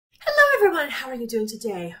everyone, how are you doing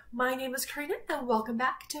today? My name is Karina and welcome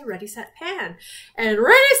back to Ready Set Pan. And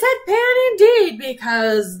Ready Set Pan indeed,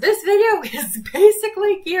 because this video is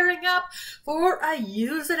basically gearing up for a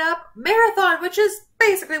Use It Up marathon, which is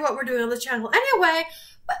basically what we're doing on the channel anyway,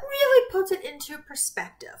 but really puts it into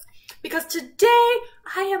perspective. Because today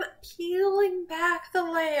I am peeling back the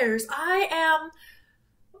layers. I am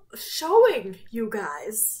showing you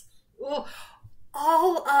guys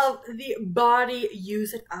all of the body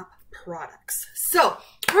Use It Up products. So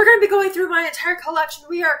we're going to be going through my entire collection.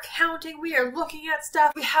 We are counting, we are looking at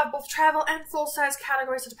stuff. We have both travel and full-size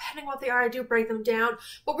categories, so depending on what they are, I do break them down.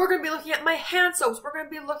 But we're going to be looking at my hand soaps. We're going to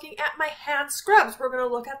be looking at my hand scrubs. We're going to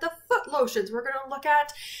look at the foot lotions. We're going to look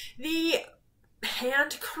at the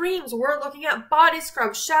hand creams. We're looking at body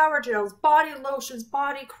scrubs, shower gels, body lotions,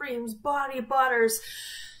 body creams, body butters.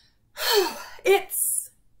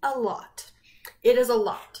 It's a lot. It is a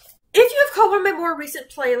lot. If you have caught one of my more recent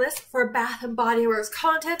playlists for Bath and Body Works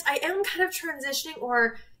content, I am kind of transitioning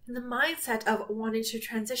or in the mindset of wanting to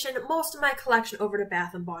transition most of my collection over to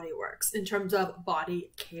Bath and Body Works in terms of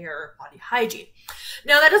body care, body hygiene.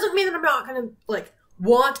 Now that doesn't mean that I'm not going to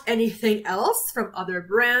want anything else from other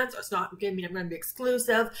brands. It's not going to mean I'm going to be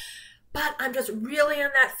exclusive, but I'm just really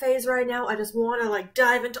in that phase right now. I just want to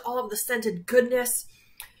dive into all of the scented goodness.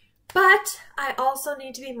 But I also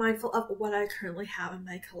need to be mindful of what I currently have in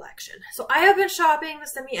my collection. So I have been shopping the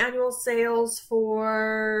semi-annual sales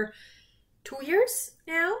for 2 years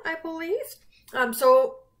now, I believe.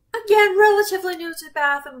 So again, relatively new to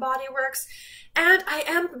Bath and Body Works. And I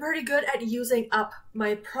am pretty good at using up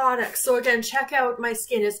my products. So again, check out my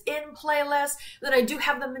Skin is In playlist. Then I do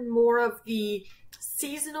have them in more of the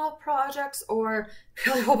seasonal projects or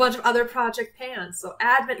really a whole bunch of other project pans. So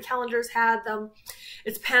Advent calendars had them.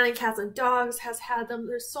 It's Panning Cats and Dogs has had them.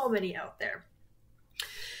 There's so many out there.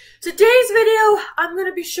 Today's video, I'm going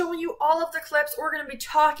to be showing you all of the clips. We're going to be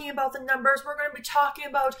talking about the numbers. We're going to be talking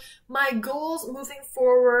about my goals moving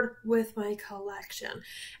forward with my collection.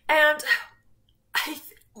 And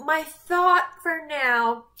my thought for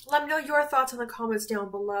now, let me know your thoughts in the comments down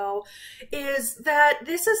below, is that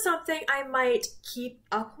this is something I might keep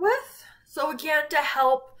up with. So again, to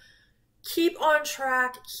help keep on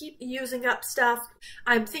track, keep using up stuff,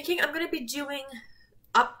 I'm thinking I'm going to be doing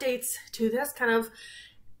updates to this kind of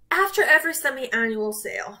after every semi-annual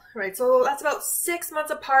sale, right? So that's about 6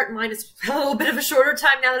 months apart. Mine is a little bit of a shorter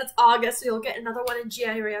time now that it's August, so you'll get another one in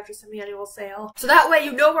January after semi-annual sale. So that way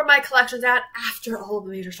you know where my collection's at after all of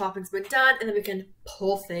the major shopping's been done, and then we can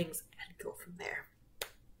pull things and go from there.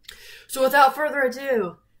 So without further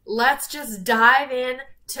ado, let's just dive in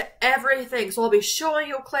to everything. So I'll be showing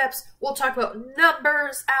you clips, we'll talk about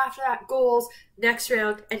numbers after that, goals, next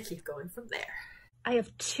round, and keep going from there. I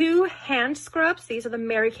have 2 hand scrubs. These are the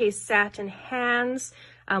Mary Kay Satin Hands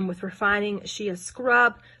with Refining Shea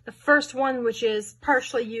Scrub. The first one, which is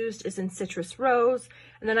partially used, is in Citrus Rose.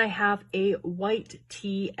 And then I have a White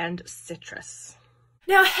Tea and Citrus.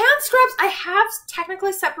 Now, hand scrubs, I have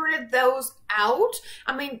technically separated those out.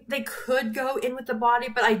 I mean, they could go in with the body,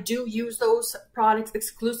 but I do use those products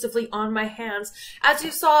exclusively on my hands. As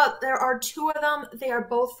you saw, there are 2 of them. They are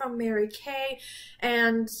both from Mary Kay,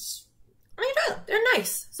 and they're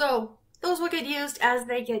nice. So those will get used as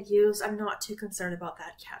they get used. I'm not too concerned about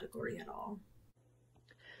that category at all.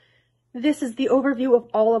 This is the overview of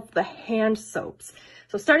all of the hand soaps.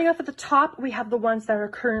 So starting off at the top, we have the ones that are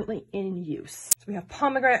currently in use. So we have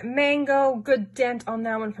Pomegranate Mango, good dent on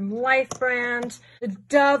that one from Life Brand. The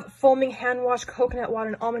Dove Foaming Hand Wash, Coconut Water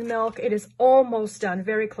and Almond Milk. It is almost done,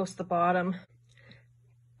 very close to the bottom.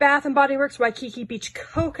 Bath and Body Works Waikiki Beach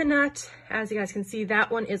Coconut. As you guys can see, that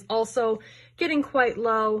one is also getting quite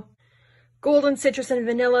low. Golden Citrus and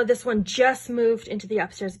Vanilla. This one just moved into the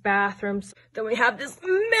upstairs bathrooms. Then we have this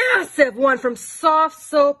massive one from Soft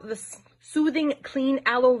Soap, the Soothing Clean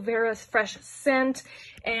Aloe Vera Fresh Scent.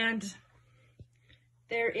 And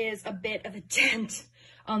there is a bit of a dent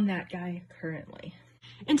on that guy currently.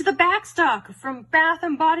 Into the back stock from Bath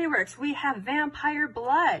and Body Works, we have Vampire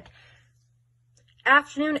Blood,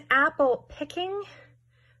 Afternoon Apple Picking,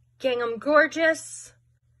 Gingham Gorgeous,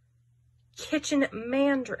 Kitchen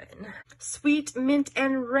Mandarin, Sweet Mint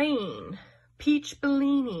and Rain, Peach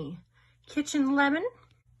Bellini, Kitchen Lemon,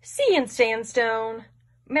 Sea and Sandstone,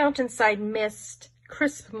 Mountainside Mist,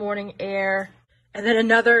 Crisp Morning Air, and then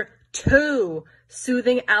another 2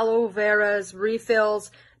 Soothing Aloe Veras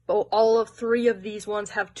refills. All of 3 of these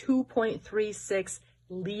ones have 2.36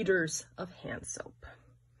 liters of hand soap.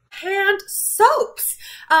 Hand soaps.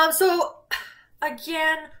 So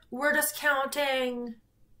again, we're just counting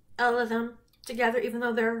all of them together, even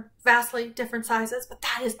though they're vastly different sizes, but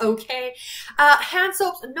that is okay. Hand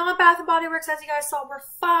soaps, non-Bath and Body Works, as you guys saw, were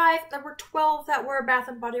 5. There were 12 that were Bath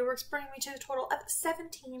and Body Works, bringing me to a total of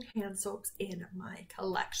 17 hand soaps in my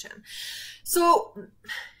collection. So,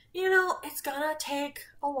 you know, it's gonna take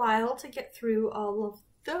a while to get through all of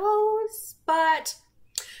those, but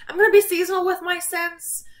I'm gonna be seasonal with my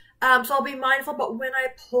scents. So I'll be mindful about when I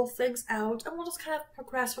pull things out, and we'll just kind of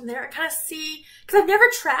progress from there and kind of see, because I've never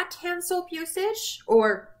tracked hand soap usage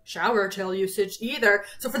or shower gel usage either.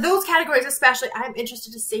 So for those categories especially, I'm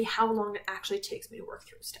interested to see how long it actually takes me to work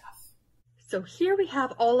through stuff. So here we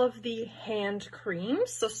have all of the hand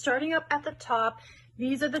creams. So starting up at the top,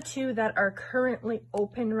 these are the 2 that are currently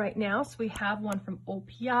open right now. So we have one from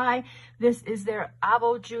OPI. This is their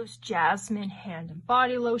Avo Juice Jasmine Hand and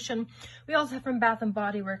Body Lotion. We also have from Bath and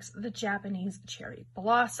Body Works, the Japanese Cherry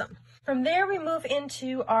Blossom. From there, we move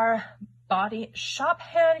into our Body Shop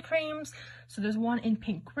hand creams. So there's one in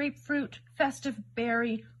Pink Grapefruit, Festive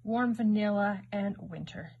Berry, Warm Vanilla, and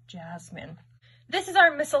Winter Jasmine. This is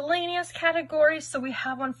our miscellaneous category. So we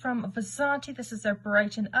have one from Vasanti. This is their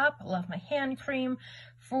Brighten Up, Love My Hand Cream.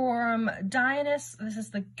 From Dionys, this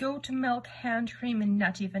is the Goat Milk Hand Cream in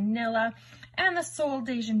Nutty Vanilla. And the Sol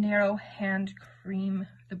de Janeiro Hand Cream,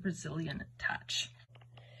 the Brazilian Touch.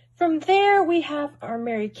 From there, we have our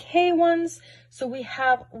Mary Kay ones. So we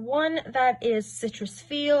have one that is Citrus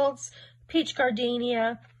Fields, Peach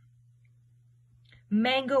Gardenia,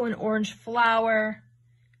 Mango and Orange Flower,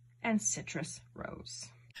 and Citrus Rose.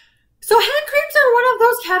 So hand creams are one of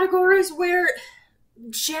those categories where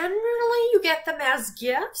generally you get them as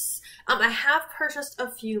gifts. I have purchased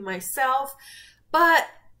a few myself, but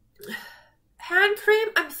hand cream,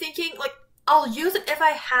 I'm thinking like I'll use it if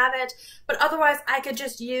I have it, but otherwise I could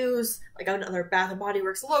just use like another Bath and Body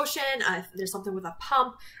Works lotion. If there's something with a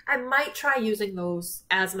pump, I might try using those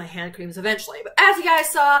as my hand creams eventually. But as you guys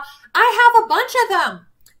saw, I have a bunch of them,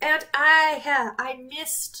 and I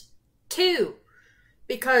missed 2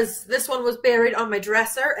 because this one was buried on my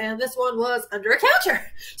dresser and this one was under a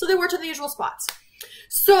counter. So they weren't in the usual spots.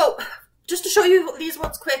 So just to show you these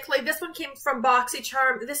ones quickly, this one came from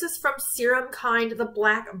BoxyCharm. This is from Serum Kind, the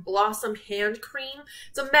Black Blossom Hand Cream.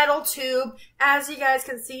 It's a metal tube. As you guys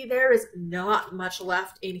can see, there is not much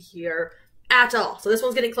left in here at all. So this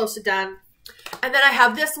one's getting close to done. And then I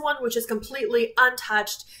have this one, which is completely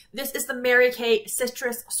untouched. This is the Mary Kay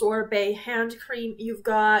Citrus Sorbet Hand Cream. You've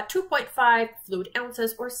got 2.5 fluid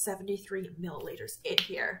ounces or 73 milliliters in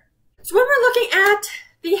here. So when we're looking at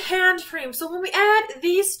the hand cream, so when we add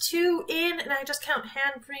these 2 in, and I just count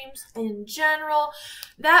hand creams in general,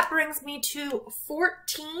 that brings me to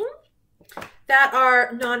 14 that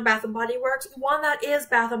are non-Bath and Body Works. One that is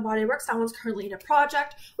Bath and Body Works, that one's currently in a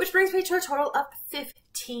project, which brings me to a total of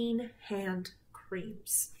 15 hand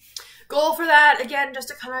creams. Goal for that, again, just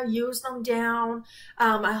to kind of use them down.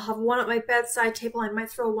 I'll have one at my bedside table. I might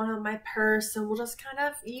throw one on my purse, and we'll just kind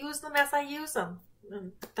of use them as I use them.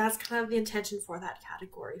 And that's kind of the intention for that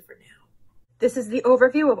category for now. This is the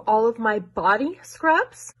overview of all of my body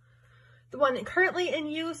scrubs. The one currently in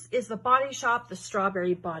use is the Body Shop, the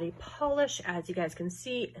Strawberry Body Polish. As you guys can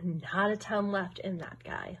see, not a ton left in that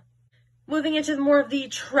guy. Moving into more of the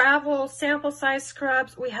travel sample size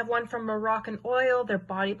scrubs, we have one from Moroccan Oil, their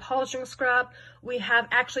body polishing scrub. We have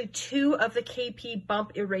actually 2 of the KP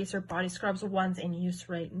Bump Eraser body scrubs, one's in use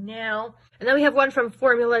right now. And then we have one from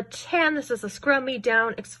Formula 10. This is a Scrub Me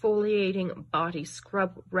Down Exfoliating Body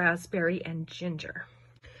Scrub, Raspberry and Ginger.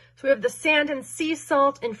 So we have the Sand and Sea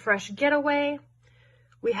Salt in Fresh Getaway.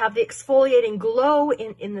 We have the Exfoliating Glow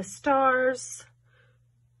in the Stars.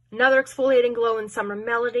 Another Exfoliating Glow in Summer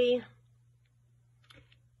Melody.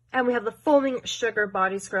 And we have the Foaming Sugar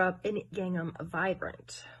Body Scrub in Gingham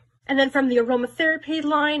Vibrant. And then from the aromatherapy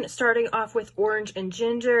line, starting off with Orange and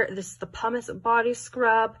Ginger, this is the Pumice Body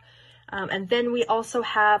Scrub. And then we also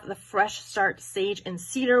have the Fresh Start Sage and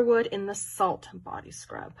Cedarwood in the Salt Body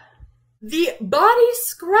Scrub. The body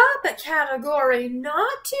scrub category,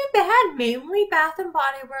 not too bad, mainly Bath and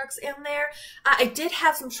Body Works in there. I did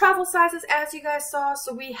have some travel sizes, as you guys saw,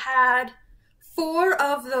 so we had 4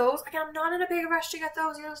 of those. Again, I'm not in a big rush to get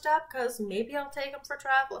those used up because maybe I'll take them for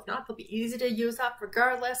travel. If not, they'll be easy to use up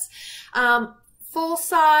regardless. Full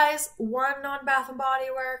size, 1 non-Bath and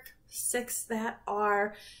Body Works, 6 that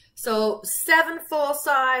are. So 7 full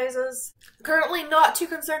sizes. Currently not too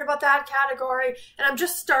concerned about that category, and I'm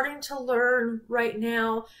just starting to learn right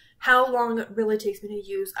now how long it really takes me to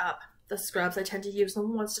use up the scrubs. I tend to use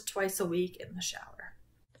them once to twice a week in the shower.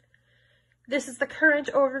 This is the current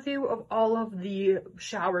overview of all of the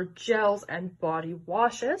shower gels and body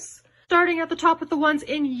washes. Starting at the top with the ones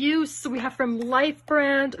in use, so we have from Life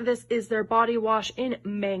brand, this is their body wash in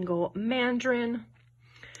Mango Mandarin.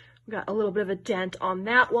 We got a little bit of a dent on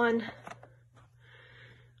that one.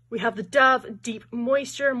 We have the Dove Deep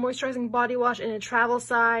Moisture Moisturizing Body Wash in a travel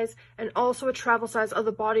size, and also a travel size of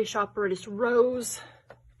the Body Shop British Rose,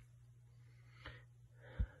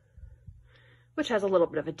 which has a little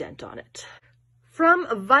bit of a dent on it. From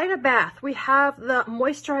Vita Bath, we have the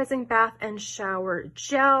Moisturizing Bath and Shower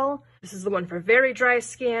Gel. This is the one for very dry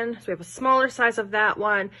skin, so we have a smaller size of that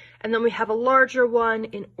one, and then we have a larger one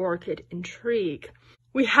in Orchid Intrigue.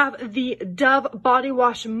 We have the Dove Body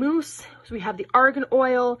Wash Mousse. So we have the argan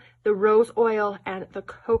oil, the rose oil, and the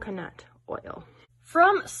coconut oil.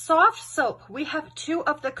 From Soft Soap, we have 2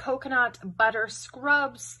 of the coconut butter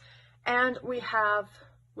scrubs, and we have,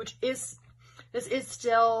 this is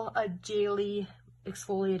still a daily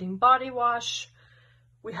exfoliating body wash.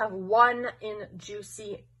 We have 1 in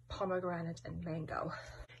juicy pomegranate and mango.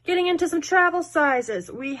 Getting into some travel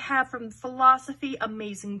sizes, we have from Philosophy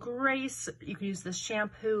Amazing Grace. You can use this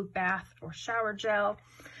shampoo, bath, or shower gel.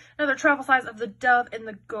 Another travel size of the Dove in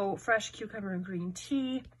the Go Fresh Cucumber and Green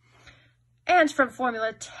Tea. And from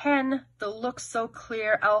Formula 10, the Look So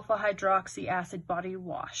Clear Alpha Hydroxy Acid Body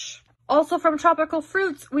Wash. Also from Tropical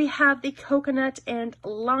Fruits, we have the Coconut and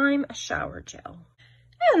Lime Shower Gel.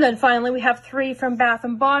 And then finally, we have 3 from Bath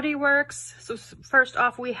and Body Works. So first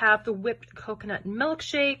off, we have the Whipped Coconut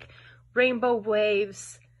Milkshake, Rainbow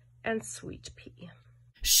Waves, and Sweet Pea.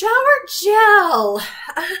 Shower gel.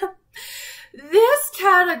 This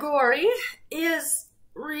category is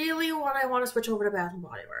really what I want to switch over to Bath and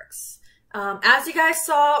Body Works. As you guys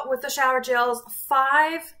saw with the shower gels,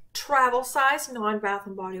 5 travel size, non-Bath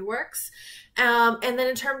and Body Works. And then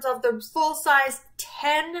in terms of the full size,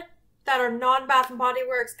 10 that are non-Bath and Body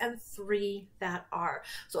Works and 3 that are.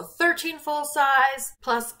 So 13 full size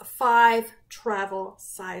plus 5 travel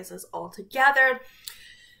sizes altogether.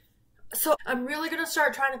 So I'm really going to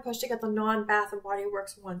start trying to push to get the non-Bath and Body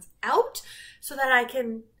Works ones out so that I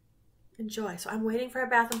can enjoy. So I'm waiting for a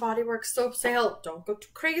Bath and Body Works soap sale. Don't go too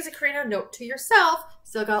crazy, Karina. Note to yourself.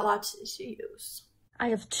 Still got lots to use. I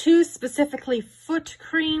have 2 specifically foot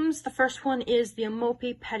creams. The first one is the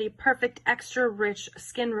Amopi Pedi Perfect Extra Rich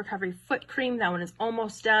Skin Recovery Foot Cream. That one is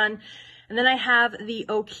almost done. And then I have the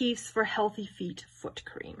O'Keeffe's for Healthy Feet Foot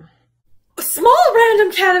Cream. A small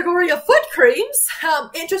random category of foot creams.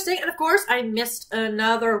 Interesting. And of course, I missed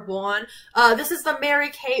another one. This is the Mary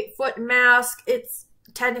Kate Foot Mask. It's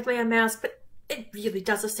technically a mask, but it really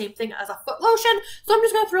does the same thing as a foot lotion. So I'm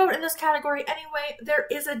just going to throw it in this category anyway. There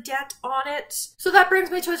is a dent on it. So that brings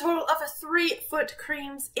me to a total of 3 foot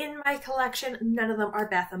creams in my collection. None of them are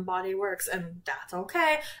Bath and Body Works, and that's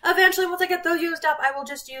okay. Eventually, once I get those used up, I will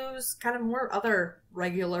just use kind of more other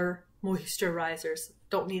regular moisturizers.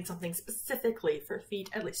 Don't need something specifically for feet,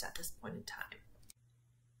 at least at this point in time.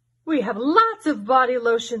 We have lots of body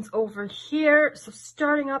lotions over here. So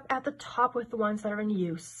starting up at the top with the ones that are in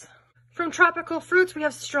use. From Tropical Fruits, we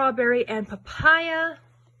have strawberry and papaya.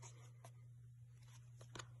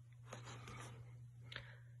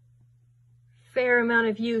 Fair amount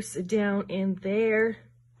of use down in there.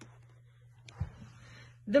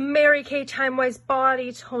 The Mary Kay Time Wise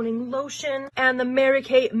Body Toning Lotion and the Mary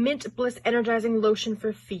Kay Mint Bliss Energizing Lotion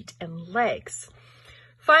for feet and legs.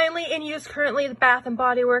 Finally, in use currently, the Bath and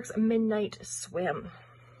Body Works Midnight Swim.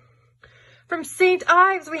 From St.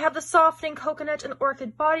 Ives, we have the Softening Coconut and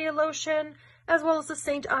Orchid Body Lotion, as well as the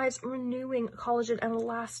St. Ives Renewing Collagen and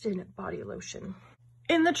Elastin Body Lotion.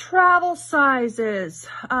 In the travel sizes,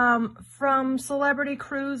 from Celebrity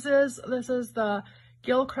Cruises, this is the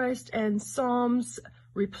Gilchrist and Psalms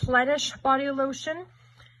Replenish Body Lotion,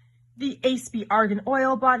 the ACE-B Argan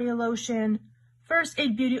Oil Body Lotion, First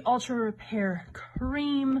Aid Beauty Ultra Repair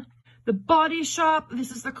Cream, the Body Shop, this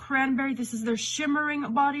is the Cranberry, this is their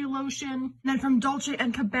Shimmering Body Lotion. Then from Dolce &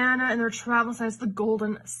 Gabbana in their travel size, the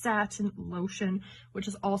Golden Satin Lotion, which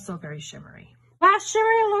is also very shimmery. Last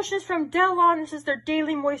shimmery lotion is from Delon. This is their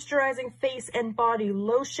Daily Moisturizing Face and Body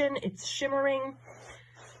Lotion. It's shimmering.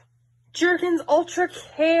 Jergens Ultra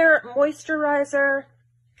Care Moisturizer.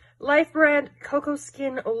 Life Brand Cocoa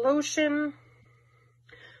Skin Lotion.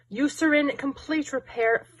 Eucerin Complete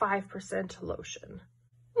Repair 5% Lotion.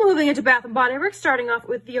 Moving into Bath & Body Works, starting off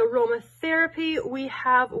with the aromatherapy, we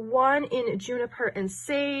have one in juniper and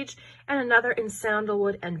sage and another in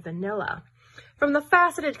sandalwood and vanilla. From the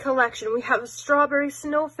Faceted collection, we have a strawberry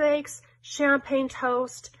snowflakes, champagne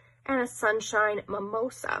toast, and a sunshine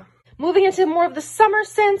mimosa. Moving into more of the summer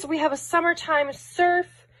scents, we have a summertime surf,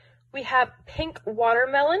 we have pink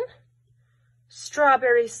watermelon,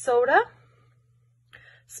 strawberry soda,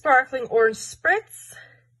 sparkling orange spritz,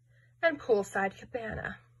 and Poolside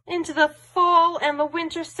Cabana. Into the fall and the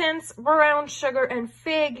winter scents, Brown Sugar and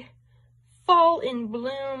Fig, Fall in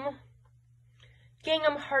Bloom,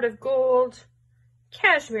 Gingham Heart of Gold,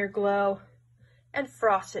 Cashmere Glow, and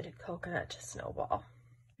Frosted Coconut Snowball.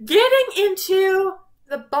 Getting into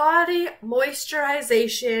the body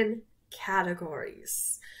moisturization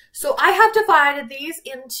categories. So I have divided these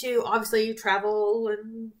into, obviously, travel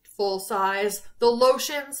and full size, the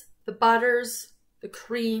lotions, the butters, the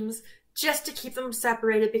creams, just to keep them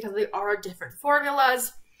separated because they are different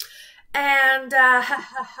formulas. And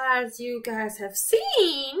as you guys have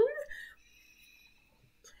seen,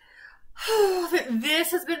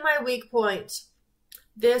 this has been my weak point.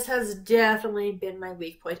 This has definitely been my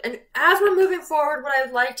weak point. And as we're moving forward, what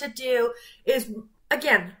I'd like to do is,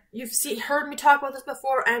 again, you've heard me talk about this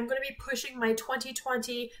before. I'm going to be pushing my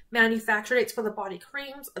 2020 manufacture dates for the body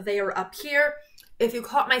creams. They are up here. If you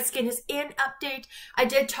caught my Skin is In update, I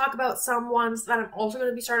did talk about some ones that I'm also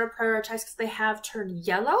going to be starting to prioritize because they have turned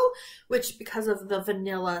yellow, which because of the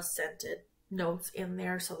vanilla scented notes in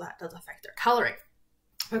there, so that does affect their coloring.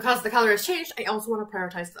 Because the color has changed, I also want to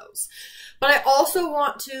prioritize those. But I also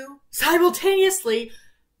want to simultaneously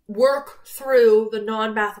work through the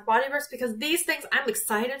non-Bath & Body Works because these things I'm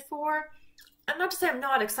excited for. And not to say I'm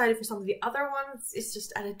not excited for some of the other ones, it's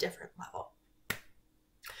just at a different level.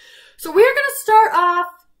 So we're going to start off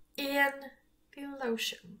in the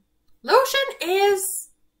lotion. Lotion is,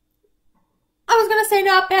 I was going to say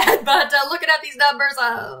not bad, but looking at these numbers,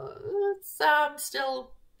 it's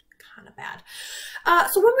still kind of bad.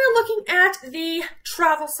 So when we're looking at the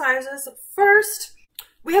travel sizes, first,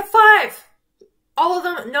 we have 5. All of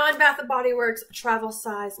them non-Bath & Body Works travel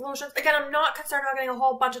size lotions. Again, I'm not concerned about getting a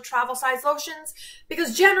whole bunch of travel size lotions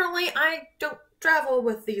because generally I don't travel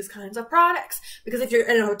with these kinds of products. Because if you're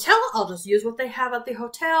in a hotel, I'll just use what they have at the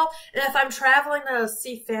hotel. And if I'm traveling to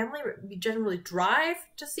see family, we generally drive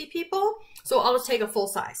to see people. So I'll just take a full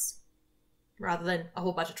size rather than a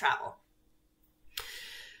whole bunch of travel.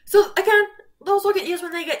 So again, those will get used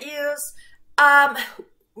when they get used.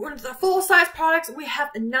 With the full-size products, we have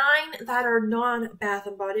 9 that are non-Bath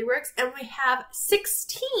 & Body Works, and we have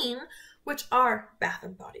 16 which are Bath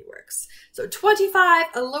 & Body Works. So 25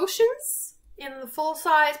 lotions in the full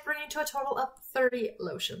size, bringing to a total of 30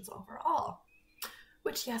 lotions overall.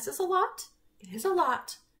 Which, yes, is a lot. It is a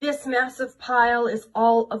lot. This massive pile is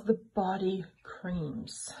all of the body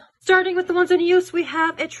creams. Starting with the ones in use, we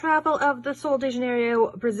have a travel of the Sol de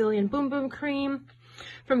Janeiro Brazilian Boom Boom Cream.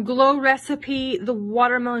 From Glow Recipe, the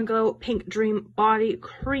Watermelon Glow Pink Dream Body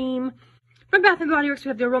Cream. From Bath & Body Works, we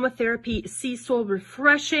have the Aromatherapy Sea Soul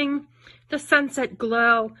Refreshing, the Sunset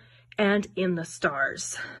Glow, and In the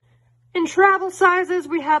Stars. In travel sizes,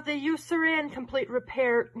 we have the Eucerin Complete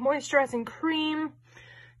Repair Moisturizing Cream,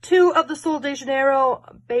 2 of the Sol de Janeiro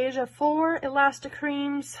Beija Flor Elastic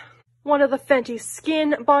Creams, 1 of the Fenty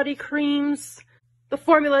Skin Body Creams, the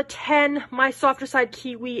Formula 10 My Softer Side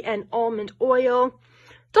Kiwi and Almond Oil,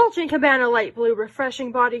 Dolce & Gabbana Light Blue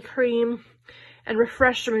Refreshing Body Cream, and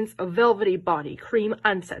Refreshments Velvety Body Cream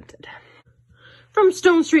Unscented. From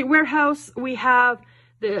Stone Street Warehouse, we have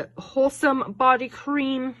the Wholesome Body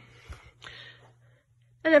Cream.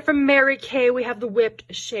 And then from Mary Kay, we have the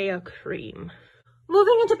Whipped Shea Cream.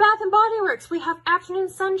 Moving into Bath & Body Works, we have Afternoon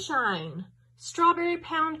Sunshine, Strawberry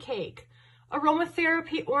Pound Cake,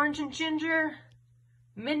 Aromatherapy Orange and Ginger,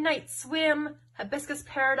 Midnight Swim, Hibiscus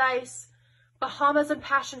Paradise, Bahamas and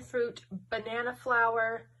Passion Fruit, Banana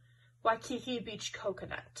Flower, Waikiki Beach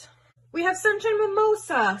Coconut. We have Sunshine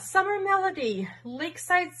Mimosa, Summer Melody,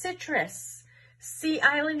 Lakeside Citrus, Sea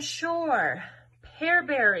Island Shore,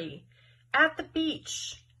 Pearberry, At the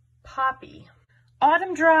Beach, Poppy,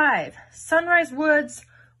 Autumn Drive, Sunrise Woods,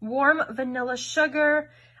 Warm Vanilla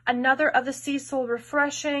Sugar, another of the Sea Soul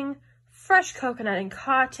Refreshing, Fresh Coconut and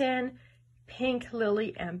Cotton, Pink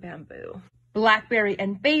Lily and Bamboo, Blackberry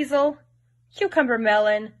and Basil, Cucumber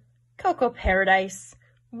Melon, Cocoa Paradise,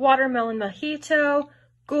 Watermelon Mojito,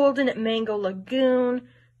 Golden Mango Lagoon,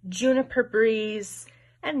 Juniper Breeze,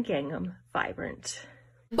 and Gingham Vibrant.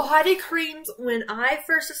 Body creams, when I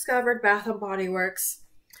first discovered Bath & Body Works,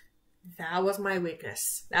 that was my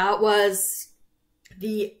weakness. That was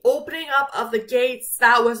the opening up of the gates.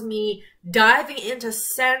 That was me diving into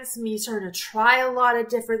scents, me starting to try a lot of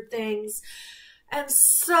different things. And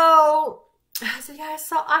so, as you guys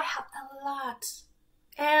saw, I have a lot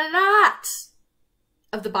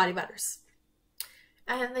of the body butters.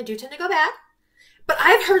 And they do tend to go bad. But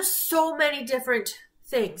I've heard so many different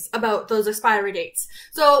things about those expiry dates.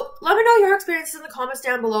 So let me know your experiences in the comments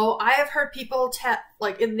down below. I have heard people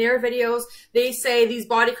like in their videos, they say these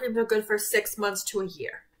body creams are good for 6 months to a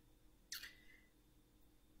year.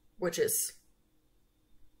 which is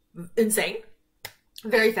insane.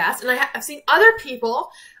 Very fast. And I've seen other people,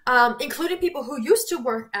 including people who used to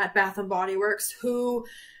work at Bath and Body Works, who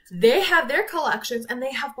they have their collections and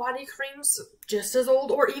they have body creams just as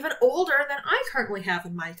old or even older than I currently have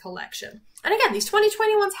in my collection. And again, these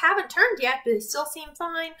 2020 ones haven't turned yet, but they still seem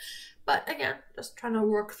fine. But again, just trying to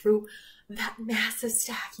work through that massive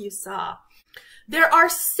stack you saw. There are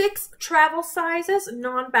 6 travel sizes,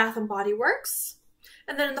 non-Bath and Body Works.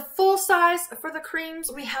 And then in the full size for the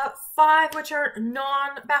creams, we have 5, which are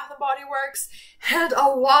non-Bath and Body Works, and a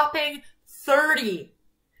whopping 30,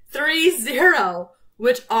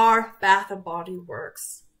 which are Bath and Body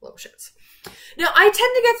Works lotions. Now, I tend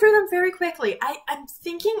to get through them very quickly. I'm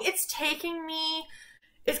thinking it's taking me,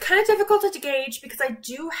 it's kind of difficult to gauge because I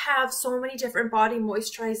do have so many different body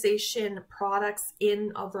moisturization products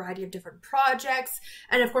in a variety of different projects.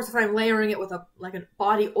 And of course, if I'm layering it with a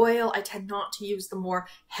body oil, I tend not to use the more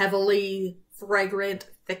heavily fragrant,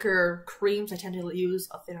 thicker creams. I tend to use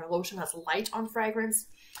a thinner lotion that's light on fragrance.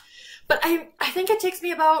 But I think it takes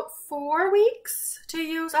me about 4 weeks to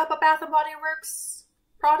use up a Bath & Body Works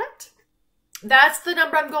product. That's the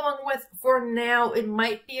number I'm going with for now. It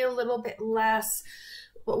might be a little bit less,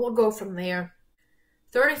 but we'll go from there.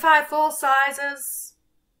 35 full sizes,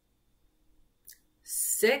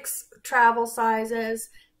 6 travel sizes.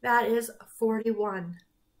 That is 41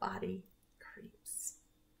 body creams.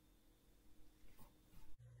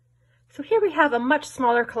 So here we have a much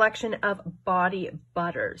smaller collection of body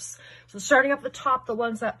butters. So starting up at the top, the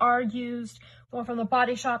ones that are used, one from the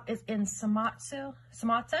Body Shop is in Samatsa.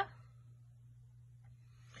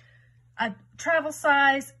 A travel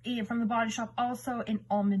size from the Body Shop also in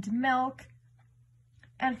Almond Milk,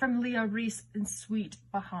 and from Leah Reese in Sweet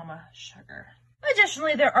Bahama Sugar.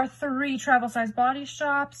 Additionally, there are 3 travel size Body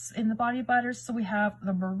Shops in the body butters. So we have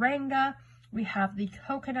the Moringa, we have the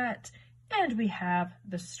Coconut, and we have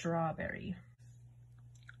the Strawberry.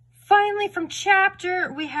 Finally, from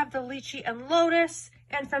Chapter, we have the Lychee and Lotus,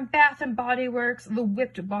 and from Bath & Body Works, the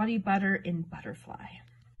Whipped Body Butter in Butterfly.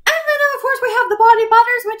 Of course, we have the body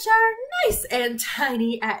butters, which are nice and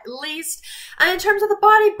tiny at least. And in terms of the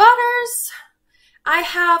body butters, I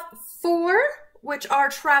have 4, which are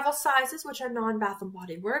travel sizes, which are non-Bath &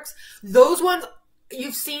 Body Works. Those ones,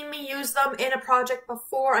 you've seen me use them in a project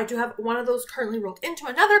before. I do have one of those currently rolled into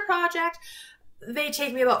another project. They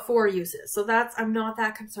take me about 4 uses. So I'm not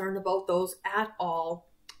that concerned about those at all.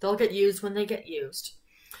 They'll get used when they get used.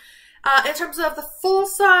 In terms of the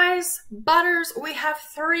full-size butters, we have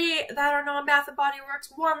 3 that are non-Bath & Body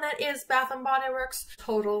Works, 1 that is Bath & Body Works,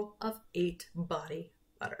 total of 8 body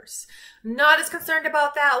butters. Not as concerned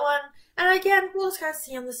about that one, and again, we'll just kind of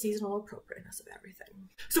see on the seasonal appropriateness of everything.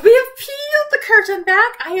 So we have peeled the curtain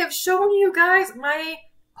back. I have shown you guys my,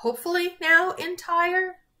 hopefully now,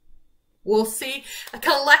 entire, we'll see, a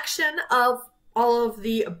collection of all of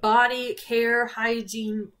the body care,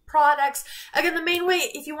 hygiene products. Again, the main way,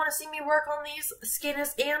 if you want to see me work on these, Skin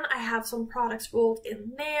is In. I have some products rolled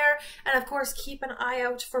in there. And of course, keep an eye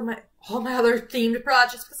out for all my other themed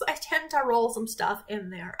projects because I tend to roll some stuff in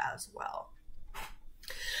there as well.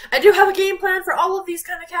 I do have a game plan for all of these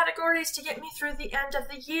kind of categories to get me through the end of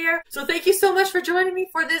the year. So thank you so much for joining me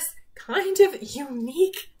for this kind of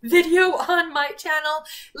unique video on my channel.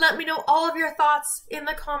 Let me know all of your thoughts in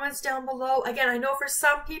the comments down below. Again, I know for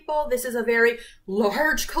some people this is a very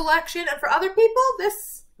large collection, and for other people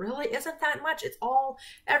this really isn't that much. It's all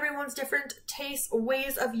everyone's different tastes,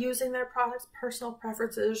 ways of using their products, personal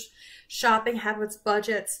preferences, shopping habits,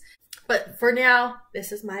 budgets. But for now,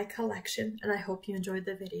 this is my collection, and I hope you enjoyed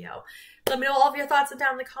the video. Let me know all of your thoughts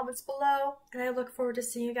down in the comments below, and I look forward to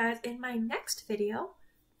seeing you guys in my next video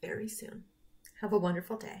very soon. Have a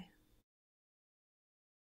wonderful day.